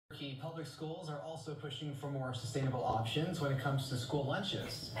Albuquerque public schools are also pushing for more sustainable options when it comes to school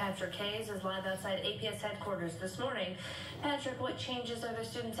lunches. Patrick Hayes is live outside APS headquarters this morning. Patrick, what changes are the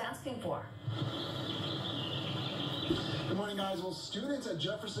students asking for? Good morning, guys. Well, students at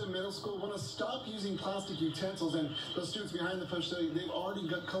Jefferson Middle School want to stop using plastic utensils, and those students behind the push, they've already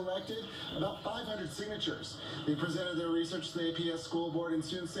collected about 500 signatures. They presented their research to the APS school board, and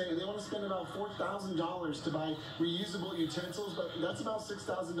students say they want to spend about $4,000 to buy reusable utensils, but that's about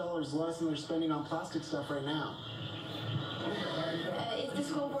 $6,000 less than they're spending on plastic stuff right now. If the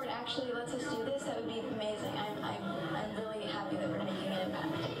school board actually lets us do this, that would be amazing. I'm really happy that we're making an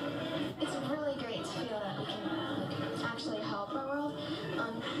impact. It's really great to feel that we can actually help our world, but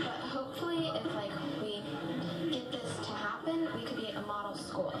hopefully if we get this to happen, we could be a model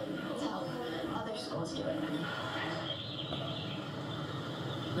school to help other schools do it.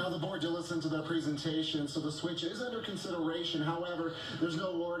 Now, the board did listen to their presentation, so the switch is under consideration. However, there's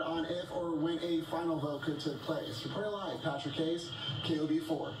no word on if or when a final vote could take place. Reporting live, Patrick Hayes,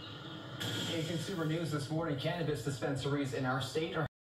 KOB4. In consumer news this morning, cannabis dispensaries in our state are